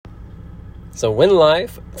So when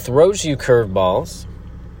life throws you curveballs,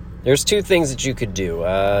 there's two things that you could do.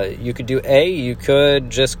 You could do A, you could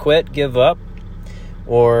just quit, give up,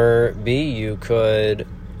 or B, you could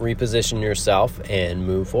reposition yourself and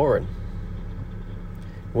move forward.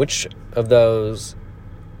 Which of those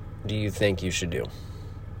do you think you should do?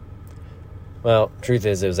 Well, truth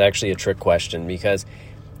is, it was actually a trick question, because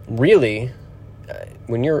really,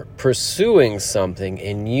 when you're pursuing something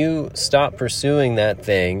and you stop pursuing that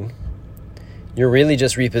thing, you're really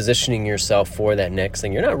just repositioning yourself for that next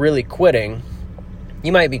thing. You're not really quitting.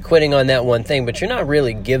 You might be quitting on that one thing, but you're not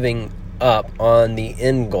really giving up on the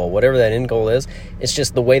end goal. Whatever that end goal is, it's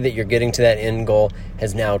just the way that you're getting to that end goal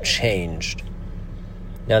has now changed.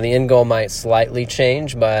 Now, the end goal might slightly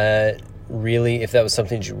change, but really, if that was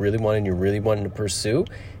something that you really wanted to pursue,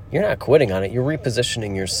 you're not quitting on it. You're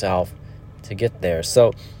repositioning yourself to get there.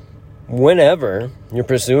 So whenever you're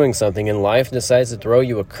pursuing something and life decides to throw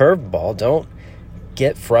you a curveball, don't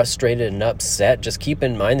get frustrated and upset. Just keep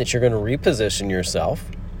in mind that you're going to reposition yourself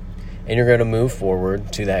and you're going to move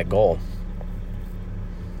forward to that goal.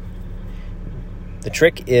 The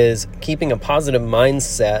trick is keeping a positive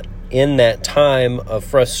mindset in that time of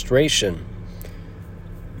frustration.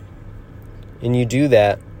 And you do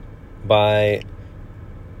that by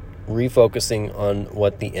refocusing on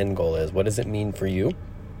what the end goal is. What does it mean for you?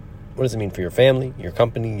 What does it mean for your family, your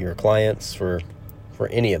company, your clients, for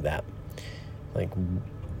any of that? Like,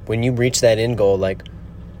 when you reach that end goal, like,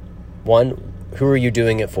 one, who are you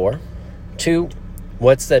doing it for? Two,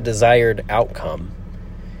 what's that desired outcome?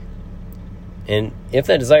 And if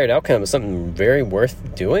that desired outcome is something very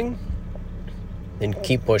worth doing, then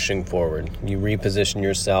keep pushing forward. You reposition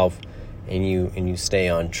yourself and you stay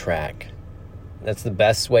on track. That's the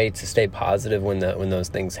best way to stay positive when those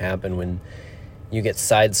things happen, when you get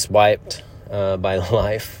sideswiped by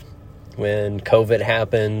life, when COVID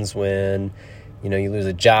happens, when you lose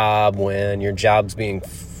a job, when your job's being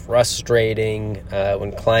frustrating,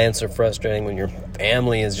 when clients are frustrating, when your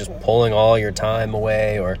family is just pulling all your time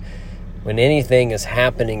away, or when anything is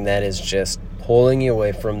happening that is just pulling you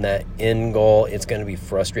away from that end goal. It's going to be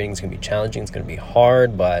frustrating, it's going to be challenging, it's going to be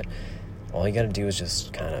hard, but all you got to do is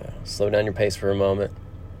just kind of slow down your pace for a moment,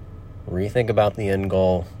 rethink about the end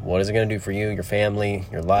goal. What is it going to do for you, your family,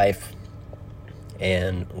 your life,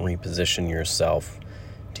 and reposition yourself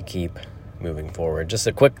to keep moving forward. Just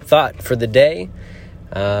a quick thought for the day.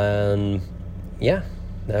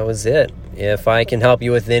 That was it. If I can help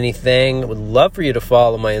you with anything, I would love for you to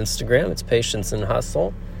follow my Instagram. It's Patience and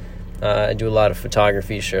Hustle. I do a lot of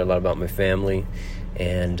photography, share a lot about my family,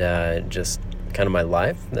 and just kind of my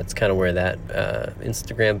life. That's kind of where that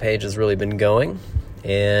Instagram page has really been going.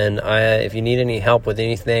 And if you need any help with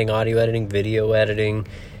anything, audio editing, video editing,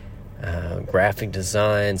 graphic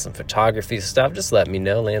design, some photography stuff, just let me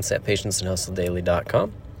know.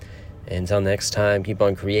 Lance@patienceandhustledaily.com. Until next time, keep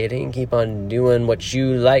on creating, keep on doing what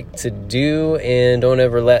you like to do, and don't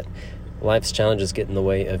ever let life's challenges get in the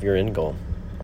way of your end goal.